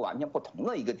城市都完全不同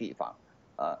的一个地方，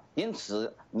因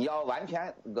此你要完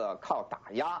全靠打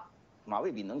压，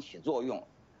未必能起作用，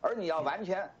而你要完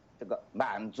全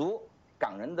满足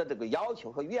港人的这个要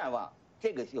求和愿望，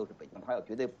这个又是北京他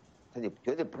就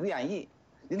绝对不愿意，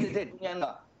因此这中间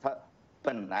呢，它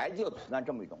本来就存在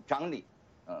这么一种张力，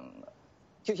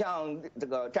就像这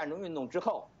个战争运动之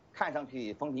后，看上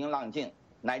去风平浪静，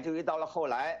乃至于到了后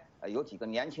来。有几个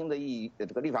年轻的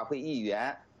立法会议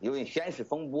员，由于宣誓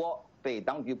风波，被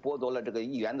当局剥夺了这个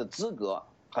议员的资格，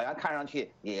好像看上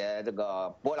去也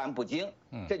波澜不惊。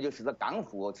这就使得港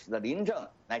府、使得林郑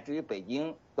乃至于北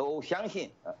京都相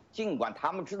信，尽管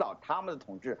他们知道他们的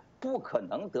统治不可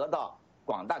能得到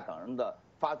广大港人的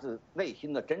发自内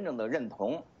心的真正的认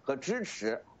同和支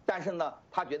持，但是呢，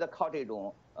他觉得靠这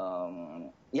种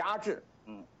压制，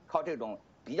靠这种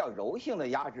比较柔性的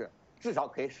压制。至少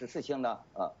可以使事情呢，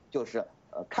就是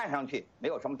看上去没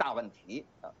有什么大问题，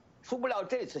殊不料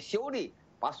这次修例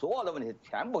把所有的问题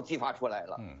全部激发出来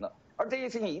了，而这些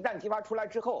事情一旦激发出来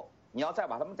之后，你要再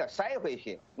把它们再塞回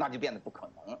去，那就变得不可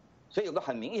能。所以有个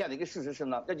很明显的一个事实是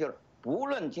呢，那就是不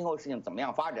论今后事情怎么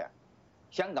样发展，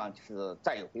香港是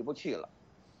再也回不去了。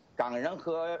港人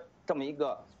和这么一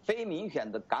个非民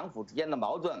选的港府之间的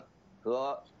矛盾，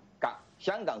和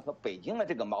香港和北京的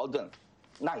这个矛盾。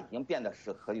那已经变得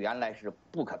是和原来是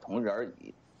不可同日而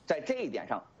语，在这一点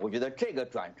上，我觉得这个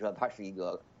转折它是一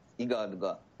个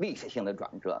历史性的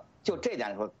转折。就这点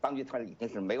来说，当局它已经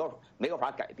是没有法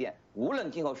改变。无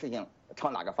论今后事情朝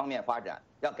哪个方面发展，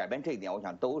要改变这一点，我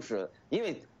想都是因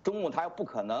为中共它不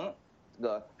可能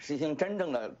实行真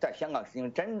正的在香港实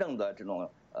行真正的这种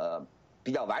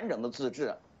比较完整的自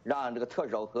治，让这个特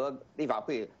首和立法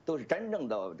会都是真正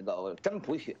的真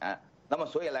普选。那么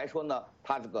所以来说呢，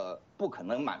他不可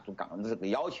能满足港人的这个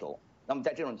要求。那么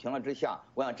在这种情况之下，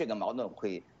我想这个矛盾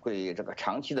会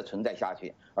长期的存在下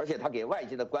去，而且他给外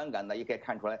界的观感呢，也可以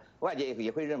看出来，外界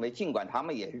也会认为，尽管他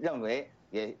们也认为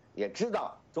也知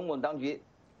道中共当局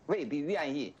未必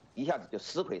愿意一下子就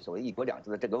撕毁所谓一国两制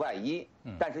的这个外衣，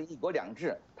但是一国两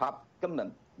制它根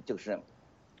本就是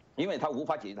因为它无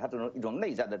法解决它一种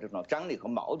内在的这种张力和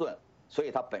矛盾，所以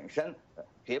它本身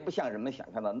绝不像人们想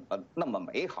象的那么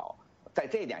美好。在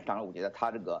这一点上，我觉得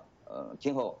他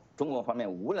今后中国方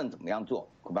面无论怎么样做，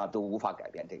恐怕都无法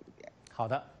改变这一点。好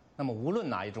的，那么无论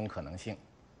哪一种可能性，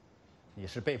你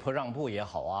是被迫让步也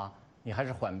好啊，你还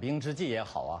是缓兵之计也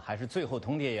好啊，还是最后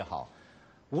通牒也好，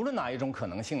无论哪一种可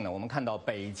能性呢，我们看到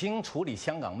北京处理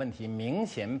香港问题明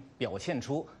显表现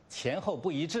出前后不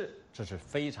一致，这是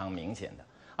非常明显的。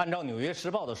按照《纽约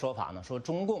时报》的说法呢，说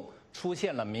中共出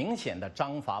现了明显的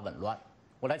章法紊乱。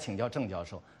我来请教郑教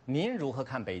授，您如何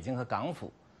看北京和港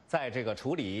府在这个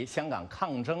处理香港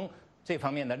抗争这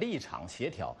方面的立场协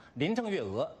调？林郑月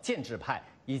娥建制派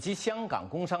以及香港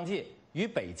工商界与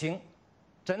北京，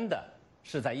真的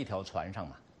是在一条船上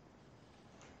吗？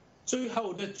最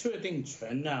后的确定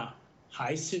权呢，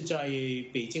还是在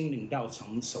北京领导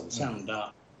层手上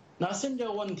的。那现在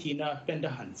问题呢变得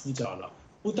很复杂了，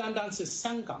不单单是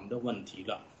香港的问题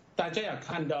了，大家也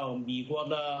看到美国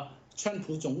的川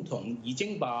普总统已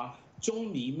经把中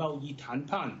美贸易谈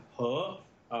判和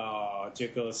这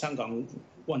个香港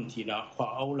问题呢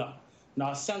挂钩了。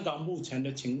那香港目前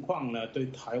的情况呢，对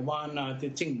台湾呢的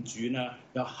政局呢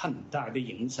有很大的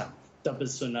影响，特别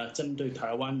是呢针对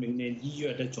台湾明年1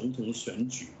月的总统选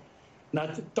举。那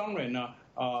当然呢，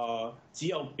只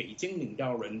有北京领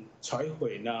导人才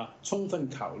会呢充分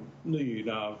考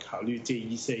虑这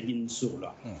一些因素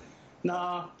了。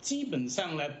那基本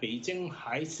上呢，北京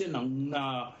还是能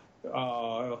呢，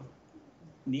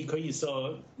你可以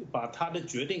说把他的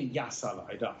决定压下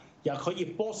来的，也可以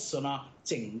迫使呢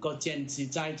整个建制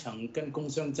阶层跟工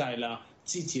商界呢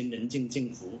支持林郑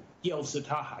政府，要是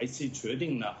他还是决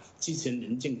定了支持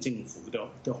林郑政府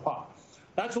的话，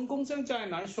那从工商界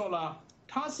来说呢，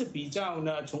他是比较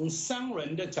呢从商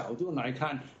人的角度来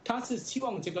看，他是希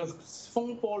望这个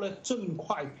风波呢尽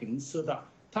快平息的，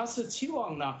他是希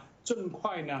望呢尽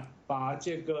快呢把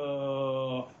这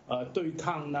个对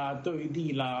抗啦、对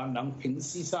立啦能平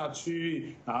息下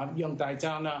去啊，让大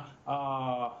家呢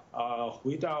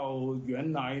回到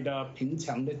原来的平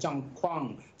常的状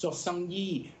况，做生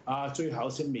意啊，最好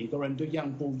是每个人都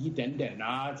让步一点点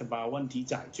啊，就把问题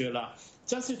解决了。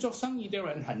这是做生意的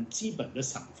人很基本的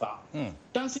想法。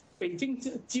但是北京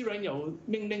既然有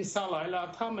命令下来了，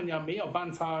他们也没有办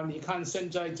法。你看现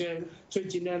在最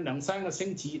近的2-3个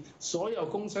星期，所有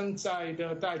工商界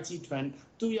的大集团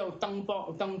都要登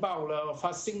报了，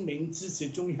发声明支持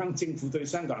中央政府对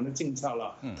香港的政策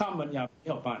了，他们也没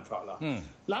有办法了。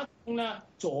然后呢，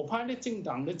左派的政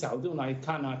党的角度来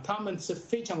看呢，他们是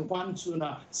非常关注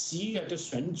呢10月的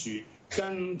选举。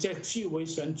跟这区委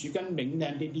选举跟明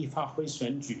年的立法会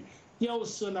选举，要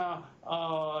是呢，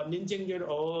林郑月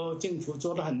娥政府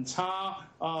做得很差，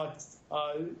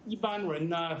一般人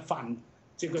呢反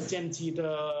这个政治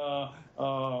的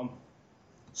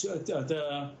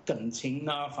的感情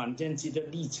啊，反政治的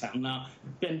立场啊，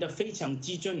变得非常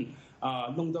激进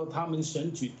弄到他们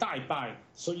选举大败，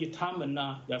所以他们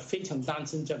呢也非常担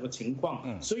心这个情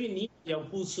况。所以你也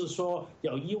不是说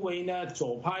有一位呢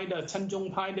左派的亲中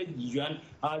派的议员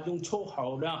用粗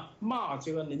口呢骂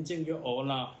这个林郑月娥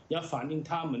呢，也反映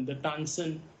他们的担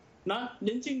心。那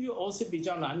林郑月娥是比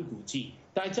较难估计，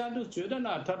大家都觉得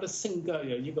呢她的性格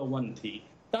有一个问题，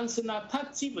但是呢她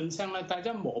基本上呢大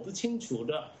家摸不清楚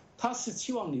的，她是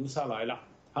期望留下来了。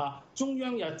中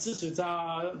央也支持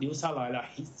他留下来了，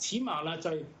起码呢，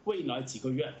在未来几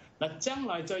个月，那将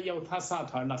来再要他下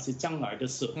台，那是将来的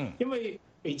事。因为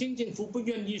北京政府不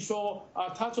愿意说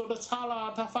他做得差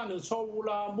啦，他犯了错误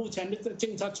啦，目前的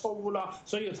政策错误啦，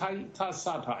所以他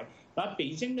下台。那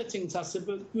北京的政策是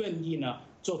不愿意呢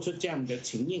做出这样的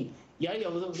情形，也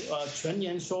有传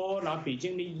言说，那北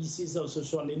京的意思就是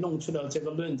说，你弄出了这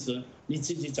个论子，你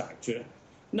自己解决。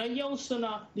那要是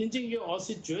呢，林郑月娥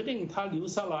是决定他留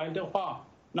下来的话，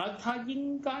那他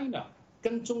应该呢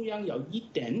跟中央有一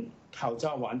点讨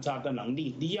价还价的能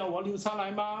力。你要我留下来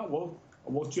吗？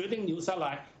我决定留下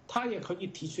来，他也可以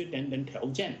提出等等条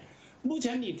件。目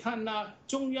前你看呢，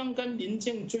中央跟林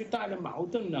郑最大的矛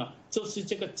盾呢，就是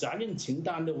这个责任清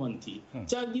单的问题。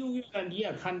在6月呢，你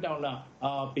也看到了，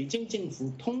北京政府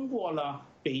通过了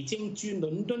北京驻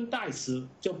伦敦大使，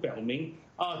就表明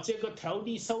这个条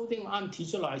例修订案提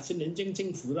出来是林郑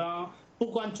政府的，不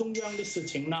关中央的事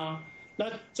情啦。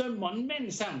那在文面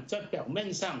上，在表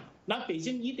面上，那北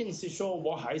京一定是说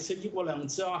我还是一国两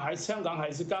制还香港还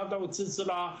是高度自治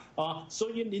啦所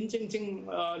以林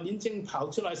郑跑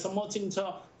出来什么政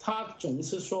策，他总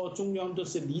是说中央都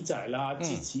是理解啦、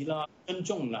支持啦、尊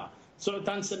重啦。所以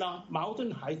但是呢，矛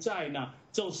盾还在呢，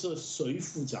就是谁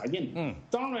负责任。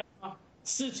当然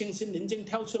事情是林郑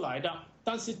挑出来的。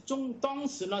但是当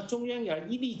时呢，中央也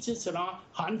一力支持啦，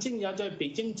韩正也在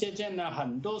北京接见了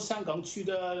很多香港区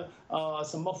的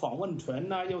什么访问团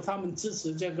啦，要他们支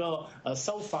持这个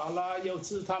修法啦，要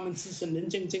他们支持林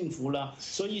郑政府啦，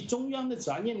所以中央的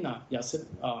责任呢也是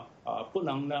不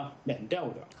能呢免掉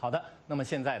的。好的，那么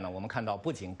现在呢，我们看到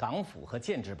不仅港府和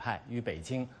建制派与北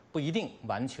京不一定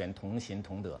完全同心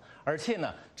同德，而且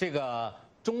呢，这个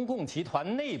中共集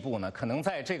团内部呢，可能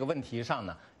在这个问题上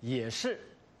呢也是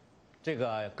这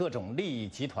个各种利益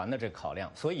集团的这个考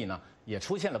量，所以呢，也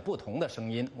出现了不同的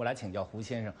声音。我来请教胡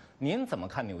先生，您怎么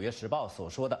看《纽约时报》所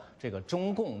说的这个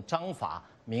中共章法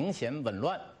明显紊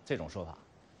乱这种说法？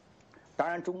当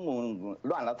然，中共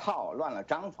乱了套、乱了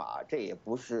章法，这也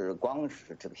不是光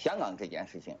是这个香港这件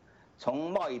事情。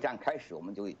从贸易战开始，我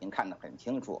们就已经看得很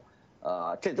清楚，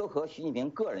这都和习近平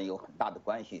个人有很大的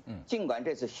关系。尽管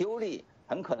这次修例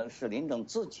很可能是林郑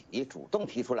自己主动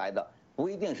提出来的，不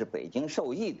一定是北京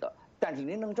受益的。但是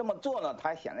林郑这么做呢，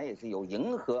他显然也是有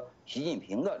迎合习近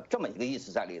平的这么一个意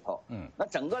思在里头。那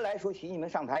整个来说，习近平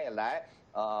上台以来，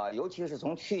尤其是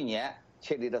从去年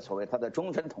确立的所谓他的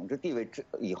终身统治地位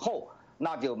以后，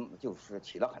那就是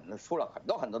出了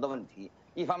很多的问题。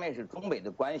一方面是中美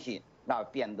的关系，那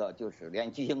变得就是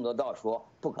连基辛格都要说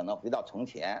不可能回到从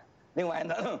前。另外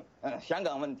呢，香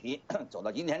港问题走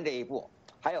到今天这一步。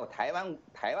还有台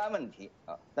湾问题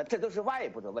那这都是外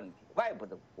部的问题，外部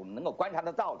的我们能够观察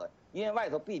得到的，因为外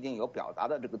头必定有表达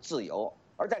的这个自由，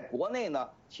而在国内呢，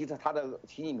其实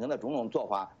习近平的种种做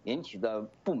法引起的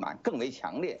不满更为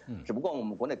强烈，只不过我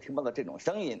们国内听不到这种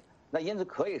声音。那因此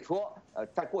可以说，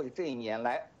在过去这1年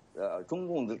来，中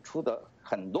共出的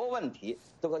很多问题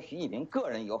都和习近平个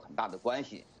人有很大的关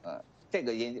系，这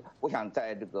个我想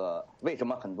在这个为什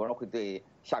么很多人会对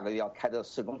下个月要开的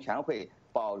四中全会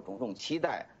抱种种期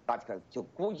待，大家就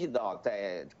估计到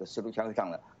在这个四中全会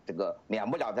上呢，这个免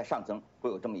不了在上层会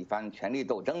有这么一番权力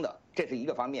斗争的，这是一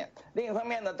个方面。另一方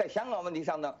面呢，在香港问题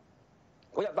上呢，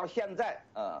我想到现在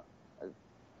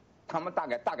他们大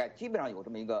概基本上有这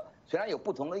么一个，虽然有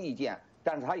不同的意见，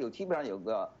但是它基本上有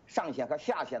个上限和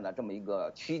下限的这么一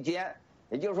个区间。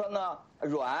也就是说呢，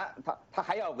软它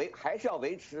还是要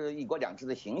维持一国两制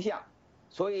的形象，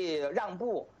所以让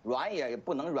步软也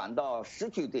不能软到失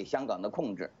去对香港的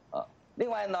控制啊。另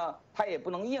外呢，它也不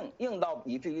能硬到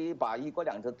以至于把一国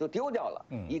两制都丢掉了，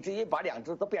以至于把两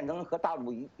制都变成和大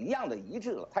陆一样的一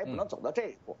致了，它也不能走到这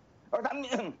一步。而它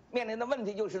面临的问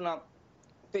题就是呢，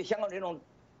对香港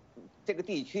这个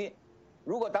地区，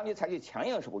如果当局采取强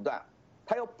硬手段，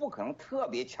他又不可能特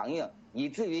别强硬，以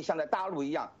至于像在大陆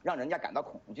一样让人家感到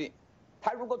恐惧。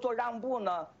他如果做让步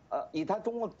呢，以他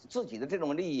中国自己的这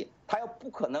种利益，他又不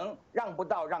可能让步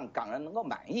到让港人能够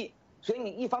满意。所以你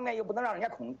一方面又不能让人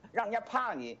家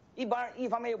怕你，一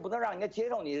方面又不能让人家接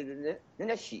受你，人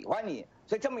家喜欢你。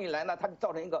所以这么一来呢，它就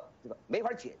造成一个这个没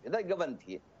法解决的一个问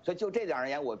题。所以就这点而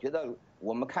言，我觉得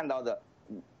我们看到的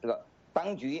这个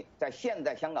当局在现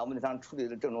在香港问题上处理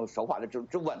的这种手法的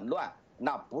之紊乱。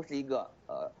那不是一个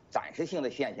暂时性的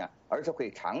现象，而是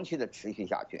会长期的持续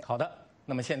下去。好的，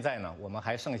那么现在呢，我们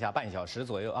还剩下半小时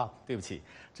左右啊，对不起，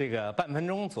这个半分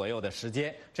钟左右的时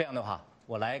间。这样的话，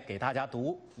我来给大家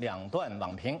读2段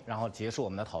网评，然后结束我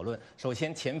们的讨论。首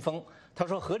先，钱锋他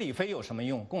说：“合理非有什么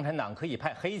用？共产党可以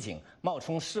派黑警冒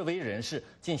充示威人士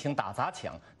进行打砸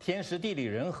抢，天时地利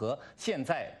人和。现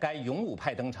在该勇武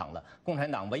派登场了。共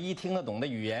产党唯一听得懂的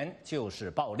语言就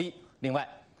是暴力。”另外。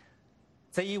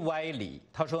ZY 李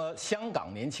他说：“香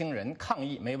港年轻人抗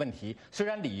议没问题，虽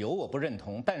然理由我不认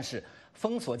同，但是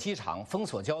封锁机场、封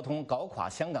锁交通、搞垮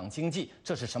香港经济，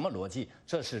这是什么逻辑？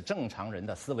这是正常人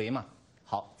的思维吗？”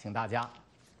好，请大家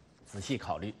仔细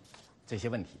考虑这些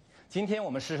问题。今天我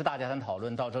们时事大家谈讨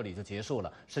论到这里就结束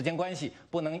了，时间关系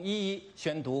不能一一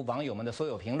宣读网友们的所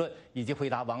有评论以及回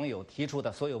答网友提出的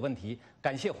所有问题。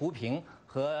感谢胡平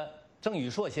和郑宇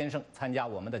硕先生参加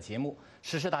我们的节目。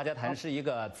时事大家谈是一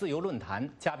个自由论坛，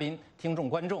嘉宾、听众、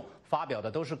观众发表的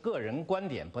都是个人观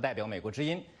点，不代表美国之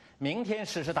音。明天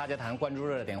时事大家谈关注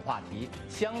热点话题：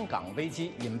香港危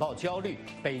机引爆焦虑，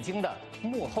北京的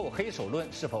幕后黑手论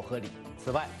是否合理？此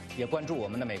外，也关注我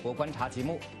们的美国观察节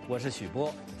目。我是许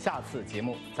波，下次节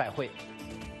目再会。